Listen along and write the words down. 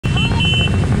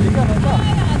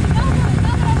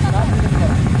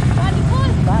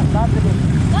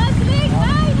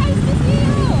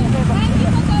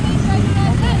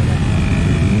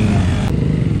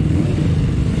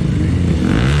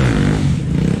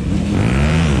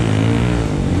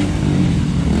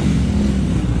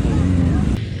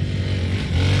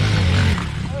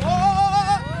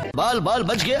बाल बाल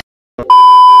बच गया।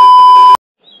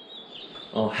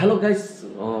 हेलो गाइस,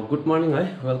 गुड मर्निङ है,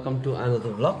 welcome to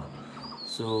another blog.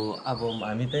 So अब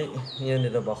हामी चाहिँ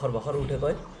यहाँनिर भर्खर उठेको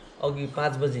है। अघि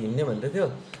 5 बजी हिँड्ने भन्दै थियो,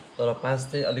 तर 5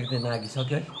 चाहिँ अलिकति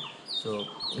नागिसक्यो है। सो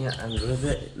यहाँ हाम्रो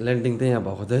चाहिँ ल्यान्डिङ चाहिँ यहाँ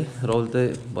भएको चाहिँ राहुल चाहिँ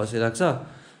बसिरहेको छ।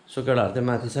 सो केटाहरू चाहिँ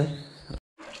माथि छ है।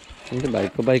 अन्त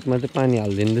भाइको बाइकमा चाहिँ पानी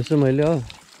हालिदिँदैछु मैले हो,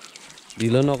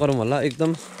 ढिलो नगरौँ होला,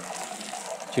 एकदम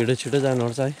छिटो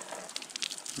जानुपर्छ है,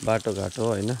 बाटोघाटो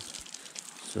होइन।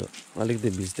 सो अलिकति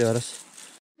भिज्दै गरोस्।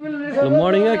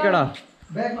 मर्निङ है केटा,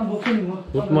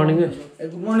 गुड मर्निङ है।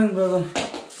 Good morning brother.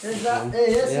 यहाँ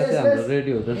चाहिँ हाम्रो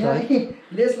रेडी हुँदैछ है।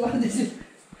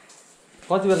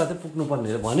 कति बेला चाहिँ पुग्नु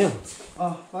पर्ने भन्यो?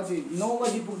 कति 9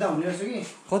 बजी पुग्दा हुने रहेछ कि।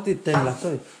 कति टाइम लाग्छ?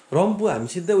 रम्फू हामी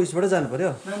सिधै उयसबाट जानु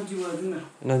पर्यो,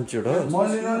 नाम्चीबाट।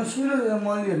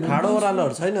 ठाडो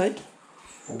ओह्रालोहरू छैन है,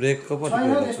 ब्रेकको पनि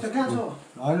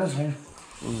छैन।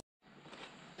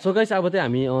 सो गाइस, अब चाहिँ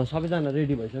हामी सबैजना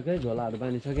रेडी भइसक्यो, झोलाहरू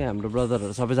बाँधिसक्यो, हाम्रो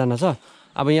ब्रदरहरू सबैजना छ।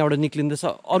 अब यहाँबाट निक्लिँदैछ,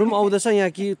 अरू पनि आउँदैछ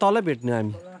यहाँ कि तलै भेट्ने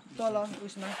हामी?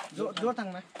 जोरथाङ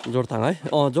है।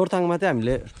 जोरथाङमा चाहिँ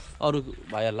हामीले अरू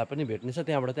भाइहरूलाई पनि भेट्ने छ,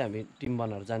 त्यहाँबाट चाहिँ हामी टिम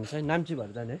बनाएर जाने छ है, नाम्ची भएर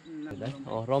जाने है।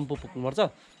 रम्फू पुग्नुपर्छ,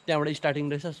 त्यहाँबाट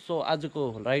स्टार्टिङ रहेछ। सो आजको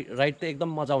राइड चाहिँ एकदम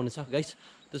मजा आउनेछ गाइस।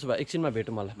 त्यसो भए एकछिनमा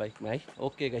भेटौँ मलाई बाइकमा है।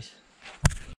 ओके गाइस,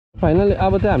 फाइनली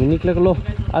अब चाहिँ हामी निक्लेको। लो,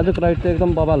 आजको राइड चाहिँ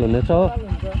एकदम बबाल हुनेछ हो।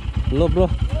 लो ब्रो,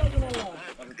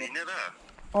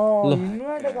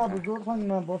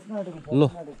 लो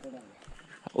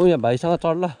ऊ यहाँ भाइसँग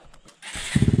चढ ल।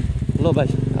 लो भाइ,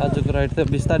 आजको राइड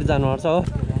चाहिँ बिस्तारै जानुपर्छ हो।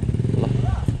 ल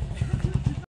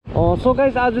सो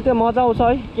गाइस, आज चाहिँ मजा आउँछ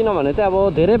है, किनभने चाहिँ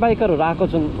अब धेरै बाइकहरू आएको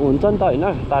हुन्छ नि त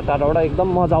होइन, टाढाबाट एकदम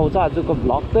मजा आउँछ आजको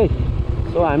भ्लग चाहिँ।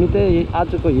 सो हामी चाहिँ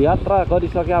आजको यात्रा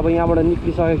गरिसक्यो, अब यहाँबाट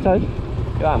निक्लिसकेको छ है।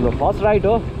 यो हाम्रो फर्स्ट राइड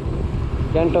हो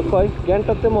गान्तोकको है।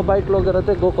 गान्तोक चाहिँ म बाइक लगेर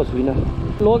चाहिँ गएको छुइनँ,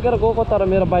 लगेर गएको तर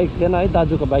मेरो बाइक थिएन है,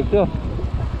 दाजुको बाइक थियो,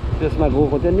 त्यसमा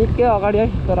गएको थियो निकै अगाडि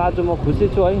है। तर आज म खुसी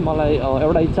छु है, मलाई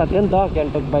एउटा इच्छा थियो नि त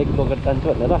गान्तोक बाइक लगेर जान्छु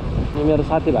भनेर। अनि मेरो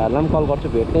साथीभाइहरूलाई पनि कल गर्छु,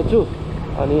 भेट्ने छु।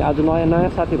 अनि आज नयाँ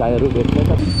साथीभाइहरू भेट्ने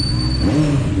छ।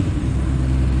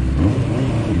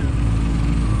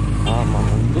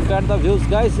 लुक एट द भ्यूज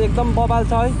गाइस, एकदम बबाल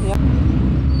छ है यहाँ।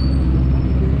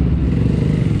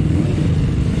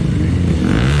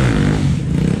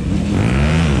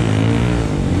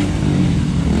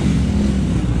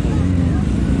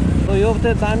 यो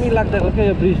चाहिँ दामी लाग्दैन क्या,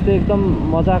 यो ब्रिज चाहिँ एकदम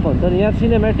मजाको हुन्छ नि। यहाँ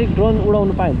सिनेमेटिक ड्रोन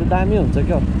उडाउनु पायो भने चाहिँ दामी हुन्छ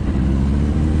क्या।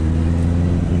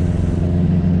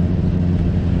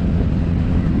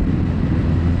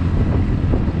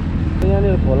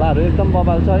 यहाँनिर खोलाहरू एकदम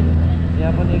बबाल छ है,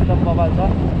 यहाँ पनि एकदम बबाल छ।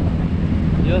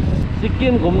 यो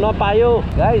सिक्किम घुम्न पायो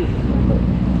गाइस।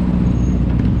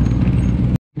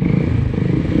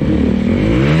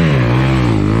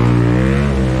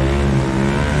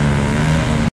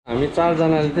 हामी 4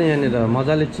 जनाले चाहिँ यहाँनिर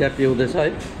मजाले चिया पिउँदैछ है।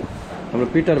 हाम्रो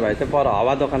पिटर भाइ चाहिँ पर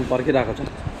हावा दोकान पर्खिरहेको छ।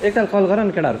 एकताल कल गर न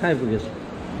केटाहरू, कहाँ आइपुगेछ?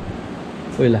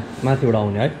 पहिला माथिबाट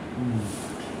आउने है।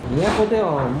 यहाँको चाहिँ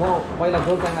म पहिला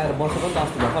जोरथाङ आएर बसेको नि त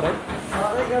अस्ति भर्खर है।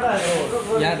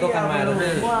 यहाँ दोकानमा आएर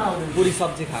चाहिँ पुरी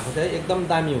सब्जी खाएको चाहिँ एकदम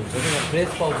दामी हुन्छ कि, फ्रेस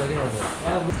पाउँछ कि।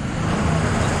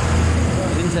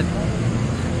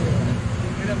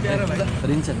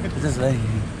 रिन्छन भाइ,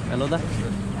 हेलो दा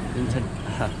रिन्छन।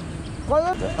 ल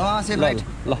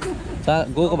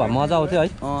गएको भए मजा आउँथ्यो है।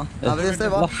 ल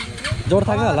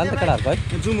जोरथाङै होला नि त केटाहरूको है।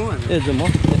 ए जाउँ हो,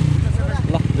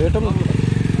 ल भेटौँ न।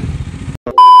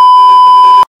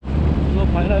 ल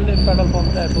फाइनल्ली पेट्रोल पम्प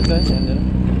चाहिँ आइपुग्यो है यहाँनिर।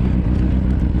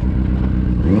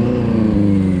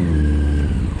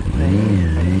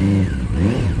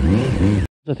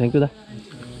 थ्याङ्क यू दा।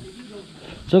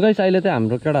 सो गाइस, अहिले चाहिँ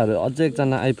हाम्रो केटाहरू अझै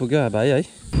एकजना आइपुग्यो भाइ है।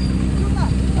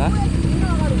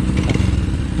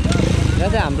 यहाँ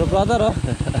चाहिँ हाम्रो ब्रदर हो,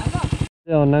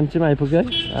 नाम्चीमा आइपुग्यो है।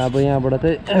 अब यहाँबाट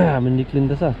चाहिँ हामी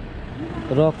निक्लिँदैछ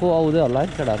र को आउँदै होला है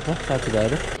केटाहरूको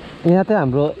साथीभाइहरू। यहाँ चाहिँ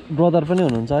हाम्रो ब्रदर पनि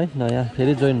हुनुहुन्छ है, नयाँ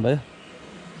फेरि जोइन भयो।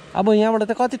 अब यहाँबाट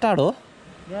चाहिँ कति टाढो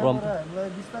हो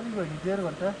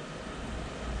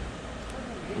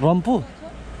रम्फू?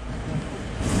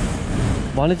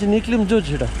 भनेपछि निक्लिउँ जो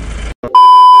छिटो।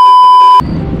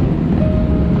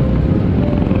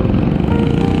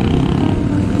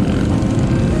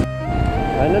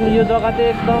 फाइनली यो जग्गा चाहिँ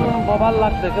एकदम बबाल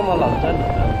लाग्छ क्या मलाई, हुन्छ नि।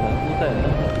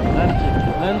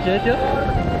 नाम्ची है त्यो,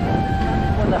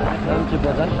 नाम्ची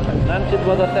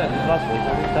बजार चाहिँ हामी क्रस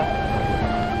भइसकेको छ।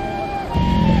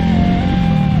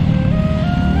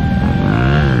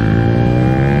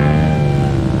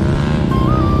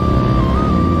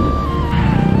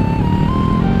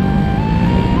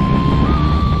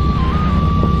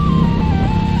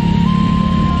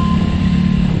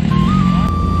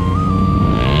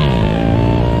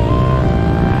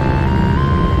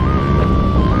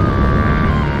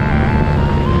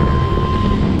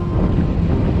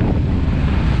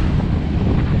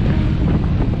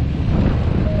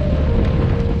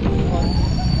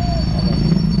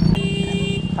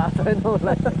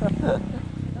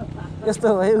 यस्तो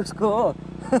भयो उसको हो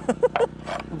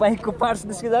बाइकको पार्ट्स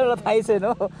निस्किँदा थाहै छैन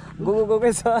हो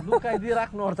गएकै छ लुकाइदिइ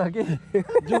राख्नुपर्छ कि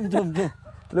जुम जुम जुम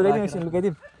लुकाइदिउँ एकछिन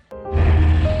लुकाइदिउँ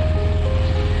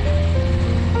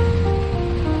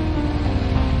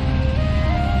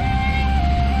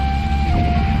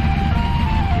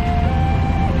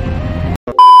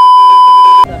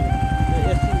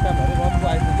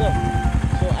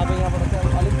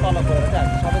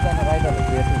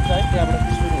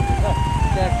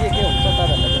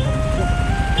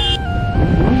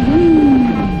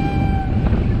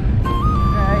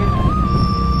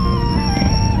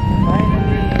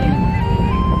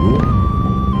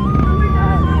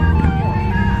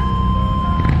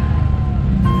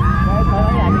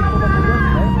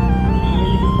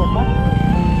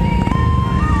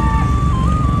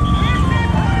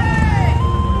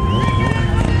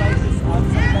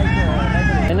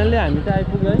हामी चाहिँ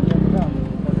आइपुग्यो है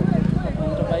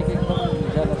बाइक एकदम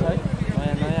ज्यादा छ है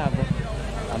नयाँ नयाँ अब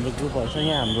हाम्रो ग्रुपहरू छ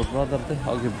यहाँ हाम्रो ब्रदर चाहिँ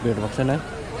अघि भेट भएको छैन है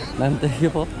नाम त के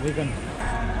पो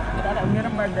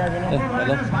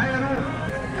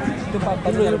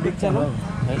हेलो युट्युब च्यानल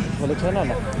है खोलेको छैन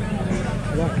होला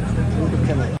युट्युब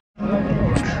च्यानल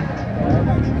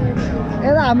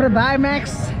यता हाम्रो भाइ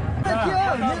म्याक्स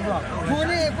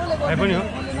पनि हो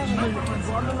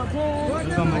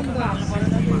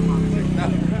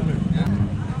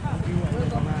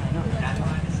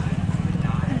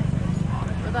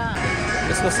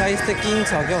यसको साइज चाहिँ किङ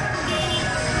छ क्या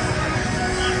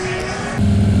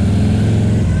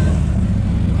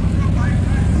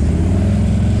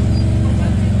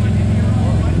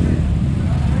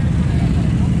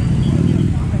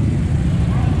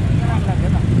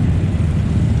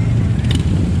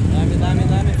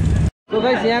सो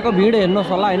गाइस यहाँको भिड हेर्नुहोस्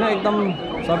होला होइन एकदम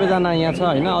सबैजना यहाँ छ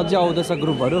होइन अझै आउँदैछ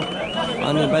ग्रुपहरू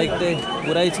अनि बाइक चाहिँ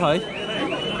पुरै छ है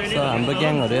सो हाम्रो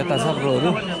ग्याङहरू यता छ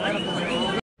ब्रोहरू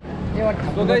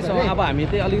सो गाइस अब हामी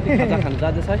चाहिँ अलिकति खाजा खानु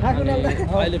जाँदैछ है अनि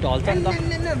अहिले ढल्छ नि त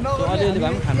सो अलिअलि भए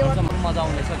पनि खानुपर्छ मजा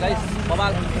आउनेछ गाइस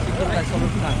बबाल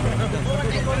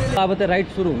अब चाहिँ राइड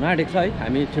सुरु हुन आँटेको छ है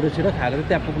हामी छिटो छिटो खाएर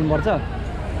त्यहाँ पुग्नुपर्छ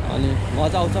अनि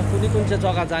मजा आउँछ कुन चाहिँ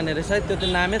जग्गा जाने रहेछ है त्यो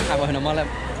चाहिँ नामै थाहा भएन मलाई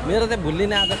मेरो चाहिँ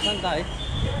भुल्लिने आदत छ नि त है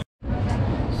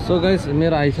सो गाइस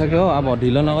मेरो आइसक्यो अब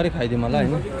ढिलो नगरी खाइदिउँ मलाई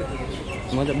होइन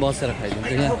म चाहिँ बसेर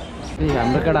खाइदिन्छु यहाँ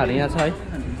हाम्रो केटाहरू यहाँ छ है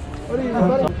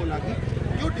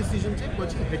यो डिसिजन चाहिँ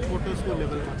पछि हेडक्वार्टर्सको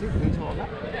लेभलमा चाहिँ हुन्छ होला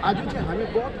आज चाहिँ हामी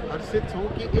बहुत हर्षित छौँ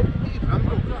कि यति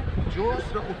राम्रो जोस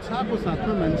र उत्साहको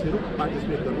साथमा मान्छेहरू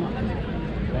पार्टिसिपेट गर्नु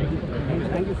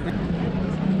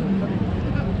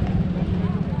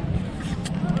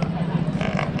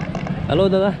हेलो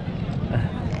दादा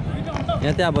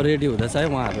यहाँ चाहिँ अब रेडी हुँदैछ है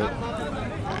उहाँहरू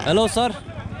हेलो सर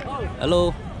हेलो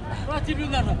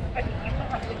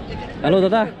हेलो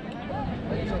दादा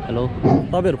हेलो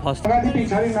तपाईँहरू फर्स्ट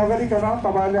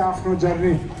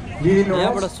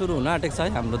यहाँबाट सुरु हुन आँटेको छ है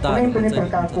हाम्रो दादाहरू यहाँ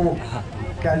हाम्रो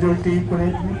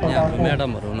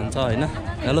म्याडमहरू हुनुहुन्छ होइन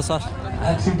hello sir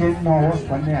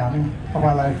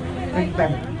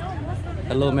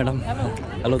hello madam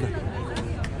hello दा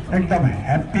एकदम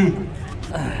ह्याप्पी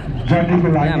जर्नीको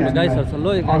लागि हाम्रो गाइसहरू छ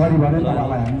लो अगाडि बढेर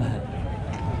तपाईँलाई हामी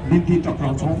बिन्ती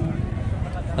टक्राउँछौँ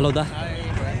हेलो दा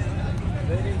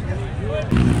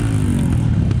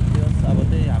अब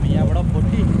चाहिँ हामी यहाँबाट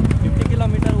 50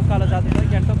 किलोमिटर उकालो जाँदैछ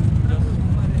गान्तोक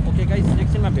ओके गाइस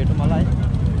एकछिनमा भेटौँ होला है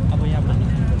अब यहाँबाट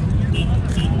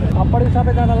अप्पडी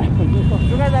सबैजनालाई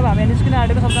जुनै जब हामी निस्किन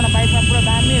आँटेको सबजना बाइकमा पुरा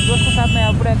दामी जोसको साथमा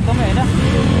यहाँ पुरा एकदमै होइन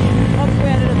सबको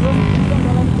यहाँनिर जोस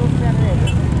यहाँनिर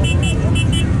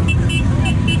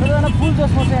सबैजना फुल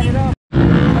जोसमा छ यहाँनिर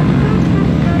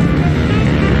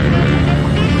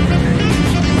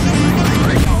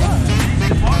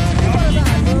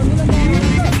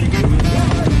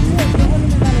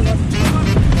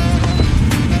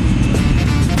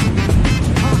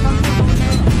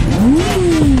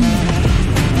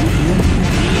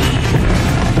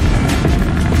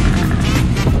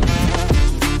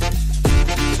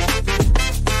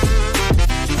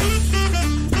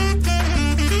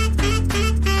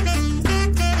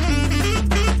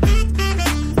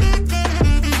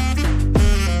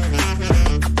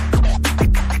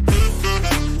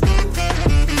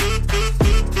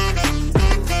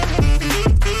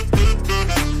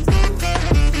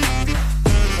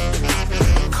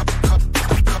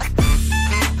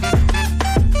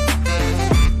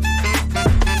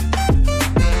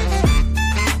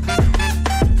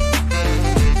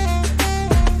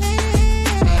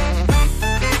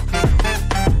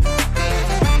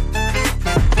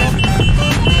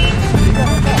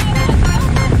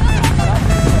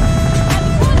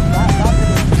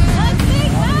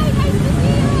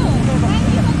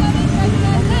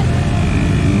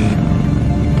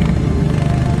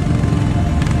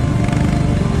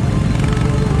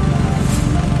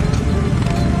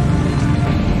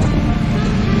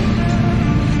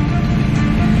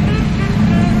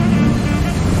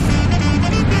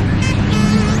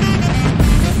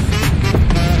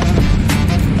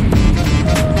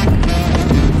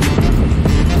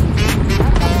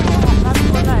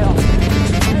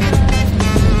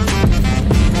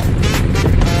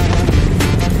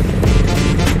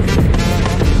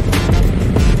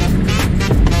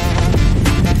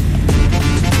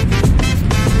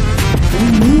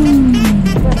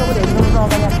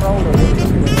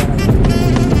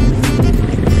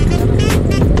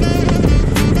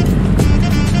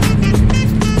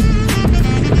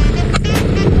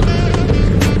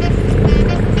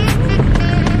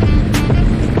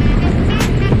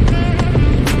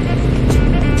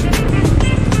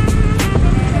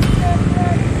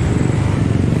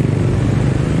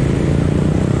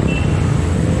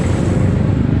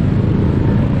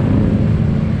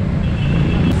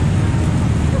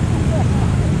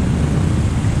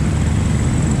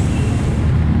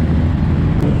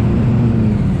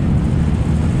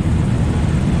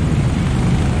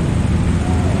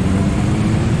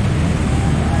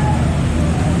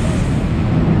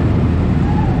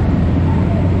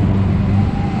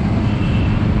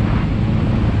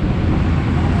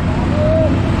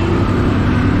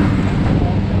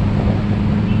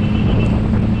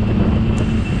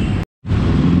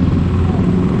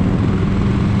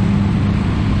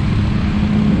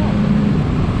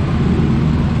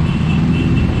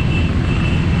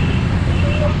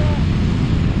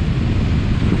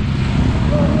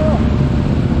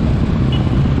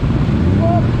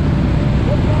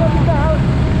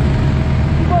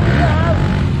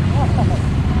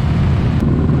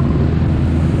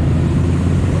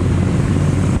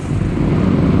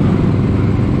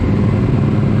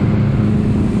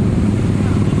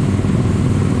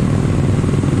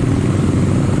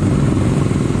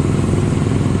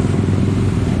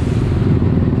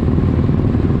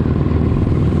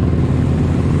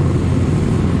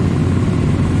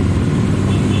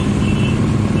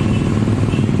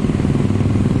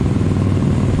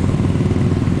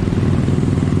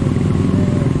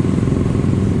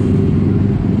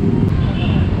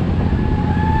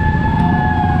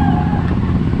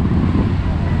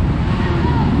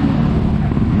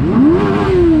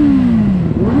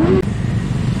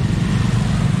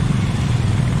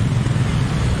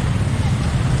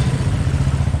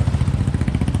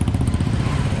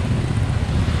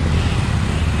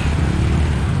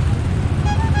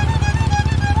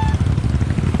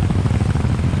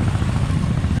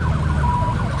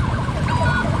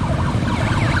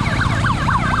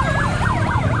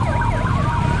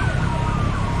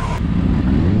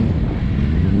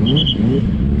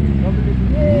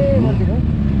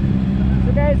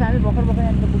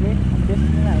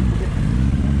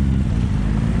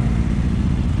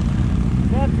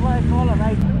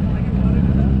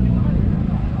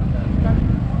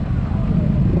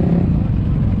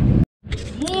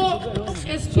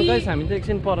गाइस हामी त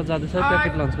एकछिन पर जाँदैछ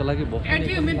प्याकेट लन्चको लागि भोक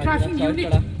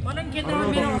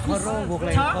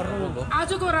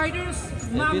आजको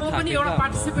राइडर्समा म पनि एउटा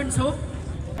पार्टिसिपेन्ट छु।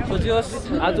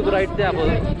 सोचियोस् आजको राइड चाहिँ अब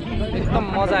एकदम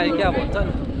मजा आयो क्या भन्छ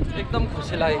नि, एकदम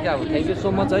खुसी लाग्यो क्या। अब थ्याङ्क यू सो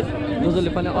मच है जसले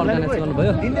पनि अर्गनाइज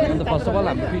गर्नुभयो। अन्त फर्स्ट अफ अल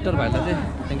हाम्रो पिटर भाइलाई चाहिँ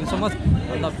थ्याङ्क यू सो मच।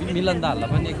 अन्त मिलन दाहरूलाई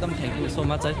पनि एकदम थ्याङ्क यू सो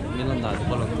मच है, मिलन दाहरूले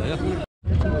बोलाउनु भयो।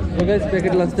 सो गाइस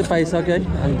प्याकेट लन्च चाहिँ पाइसक्यो है।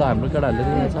 अन्त हाम्रो केटाहरूले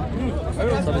दिनुहुन्छ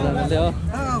सबैजनाले हो।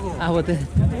 अब चाहिँ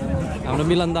हाम्रो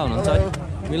मिलन दा हुनुहुन्छ है,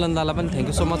 मिलन दालाई पनि थ्याङ्क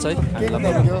यू सो मच है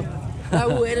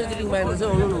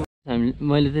हामी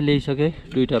मैले चाहिँ ल्याइसकेँ,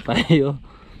 दुईवटा पाएँ हो।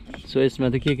 सो यसमा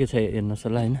त के छ हेर्नुहोस्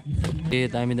होला होइन। ए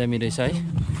दामी दामी रहेछ है,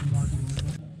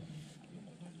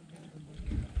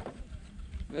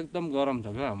 एकदम गरम छ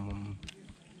क्या।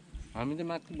 हामी चाहिँ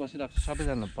माथि बसिरहेको छ,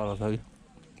 सबैजना पर छ कि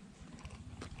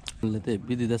उसले चाहिँ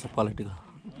बिदिँदैछ पलेटिको।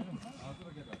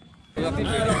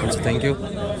 हुन्छ थ्याङ्क यू।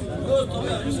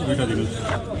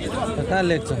 कहाँ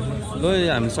लेख्छ लो,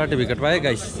 हामी सर्टिफिकेट पायो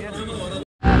गाइस।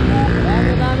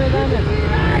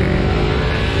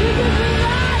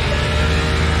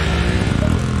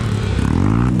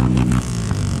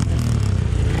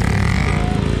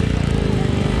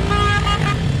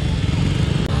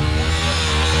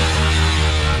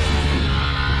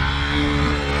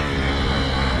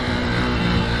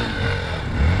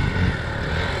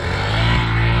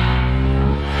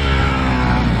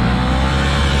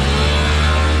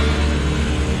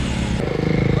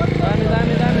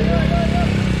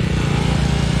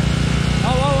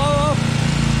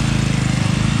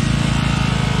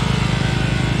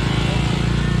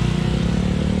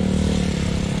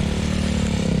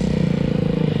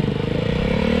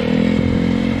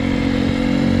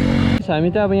 हामी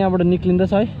त अब यहाँबाट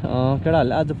निक्लिँदैछ है।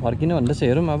 केटाहरूले आज फर्किने भन्दैछ,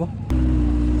 हेरौँ अब।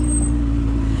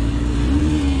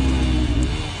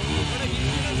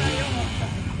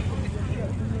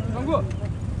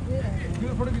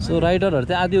 सो राइडरहरू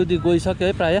चाहिँ आधी उधी गइसक्यो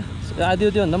है, प्रायः आधी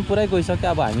उधी भन्दा पनि पुरै गइसक्यो।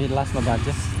 अब हामी लास्टमा बाँच्छ।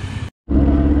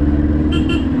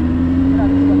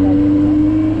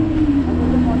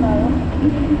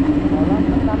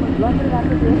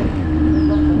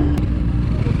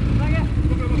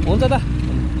 हुन्छ त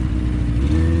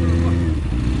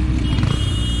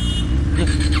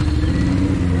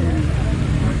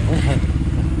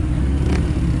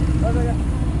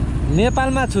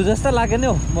नेपालमा छु जस्तो लाग्यो नि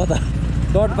हौ, म त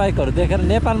डट बाइकहरू देखेर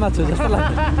नेपालमा छु जस्तो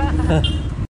लाग्यो।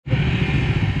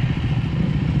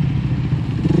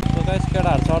 गाइस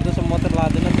केटाहरू चढ्दैछ, म त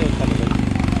लाँदैन त्यो खाले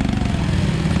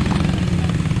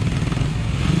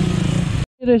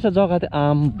रहेछ जग्गा चाहिँ।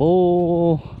 आम्बो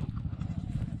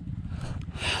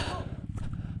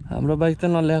हाम्रो बाइक त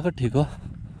नल्याएको ठिक हो,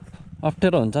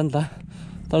 अप्ठ्यारो हुन्छ नि त,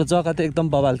 तर जग्गा चाहिँ एकदम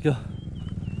बवाल थियो।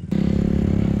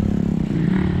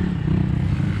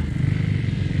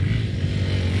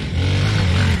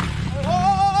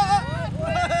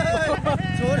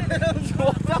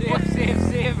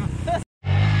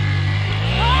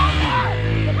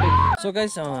 सो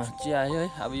गाइस चिया आयो है।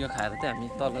 अब यो खाएर चाहिँ हामी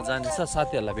तल जानेछ,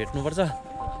 साथीहरूलाई भेट्नुपर्छ।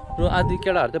 र आदि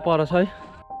केटाहरू चाहिँ पर छ है,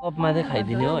 कपमा चाहिँ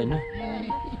खाइदिने हो होइन।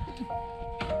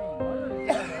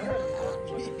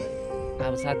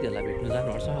 अब साथीहरूलाई भेट्नु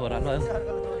जानुपर्छ ओह्रालो है।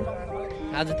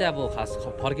 आज चाहिँ अब खास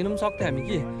फर्किनु पनि सक्थ्यो हामी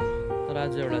कि, तर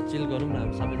आज एउटा चिल गरौँ न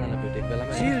अब सबैजना भेटेको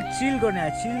बेलामा। चिल गर्ने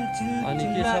अनि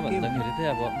के छ भन्दाखेरि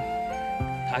चाहिँ अब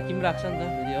थाकी पनि राख्छ नि त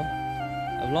फेरि हो।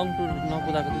 अब लङ टुर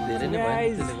नकुदाएको चाहिँ धेरै नै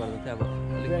भयो, त्यसले गर्दा चाहिँ अब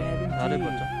अलिक साह्रै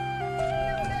पर्छ।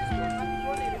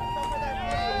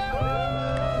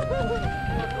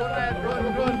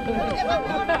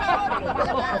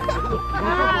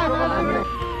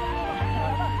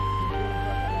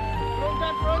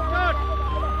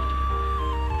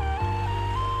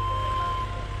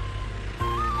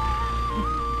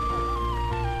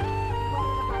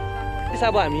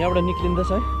 अब हामी यहाँबाट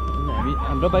निक्लिँदैछ है।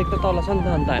 हाम्रो बाइक त तल छ नि त,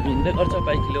 अन्त हामी हिँड्दै गर्छ,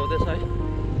 बाइक ल्याउँदैछ है।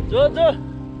 जो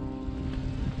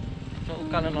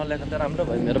उकालो नल्याएको त राम्रो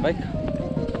भयो मेरो बाइक,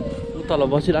 ऊ तल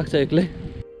बसिरहेको छ एक्लै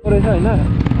रहेछ होइन।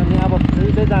 अनि अब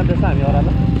सिधै जाँदैछ हामी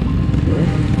ओह्रालो।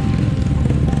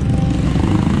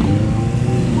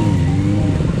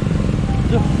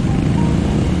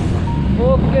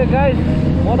 ओके गाइस,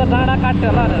 म त डाँडा काट्यो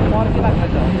होला भनेर पर्खिरहेको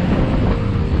छ।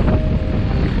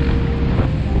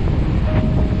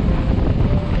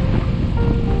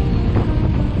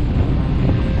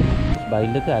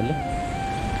 भाइले चाहिँ हाल्यो।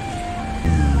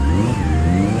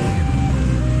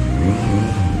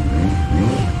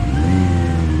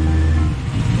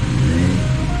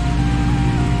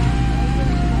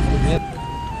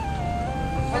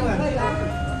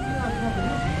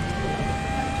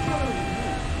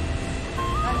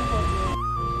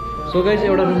 सो गाइस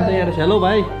एउटा रुम चाहिँ यहाँ रहेछ। हेलो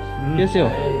भाइ, कैसे हो?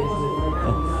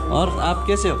 और आप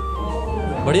कैसे हो?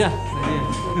 बढिया।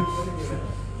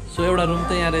 सो एउटा रुम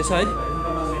त यहाँ रहेछ है,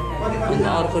 अन्त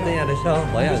अर्को त यहाँ रहेछ,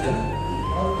 भइहाल्छ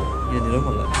यहाँनिर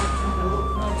मलाई।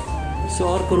 सो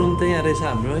अर्को रुम त यहाँ रहेछ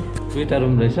हाम्रो है, 2टा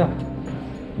रुम रहेछ,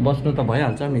 बस्नु त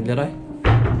भइहाल्छ मिलेर है।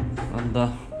 अन्त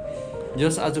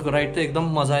जस आजको राइड त एकदम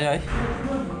मजा आयो है।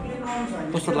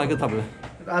 कस्तो लाग्यो तपाईँलाई?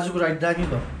 आजको राइड दामी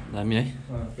भयो। दामी है।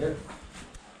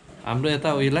 हाम्रो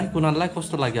यता उयोलाई कुनाललाई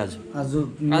कस्तो लाग्यो आज? आज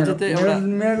त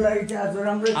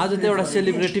एउटा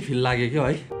सेलिब्रेटी फिल लाग्यो क्या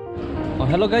है।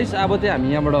 हेलो गाइस, अब चाहिँ हामी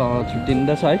यहाँबाट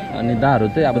छुट्टिँदैछ है, अनि दाहरू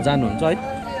चाहिँ अब जानुहुन्छ है।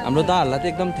 हाम्रो दाहरूलाई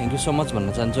चाहिँ एकदम थ्याङ्क यू सो मच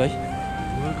भन्न चाहन्छु है।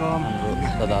 वेलकम हाम्रो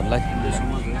दादाहरूलाई।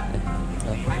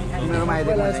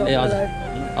 ए हजुर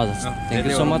हजुर, थ्याङ्क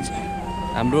यू सो मच।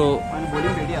 हाम्रो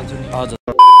हजुर।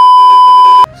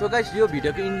 सो गाइस, यो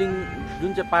भिडियोको इन्डिङ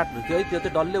जुन चाहिँ पार्टहरू थियो है, त्यो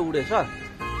चाहिँ डल्लै उडेछ।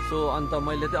 सो अन्त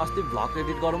मैले चाहिँ अस्ति भ्लग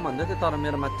एडिट गरौँ भन्दै थिएँ, तर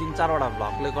मेरोमा 3-4वटा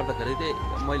भ्लगले गर्दाखेरि चाहिँ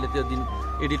मैले त्यो दिन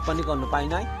एडिट पनि गर्नु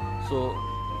पाइनँ है। So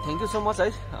thank you so much है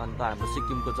अन्त हाम्रो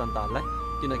सिक्किमको जनताहरूलाई,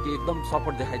 किनकि एकदम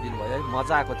सपोर्ट देखाइदिनु भयो है।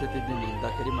 मजा आएको थियो त्यो दिन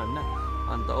हिँड्दाखेरि पनि होइन।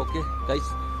 अन्त ओके गाइस,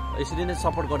 यसरी नै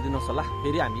सपोर्ट गरिदिनुहोस् होला।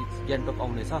 फेरि हामी गान्तोक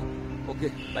आउनेछ। Okay,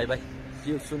 by by, C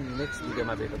you soon, next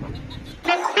भिडियोमा भेटौँ।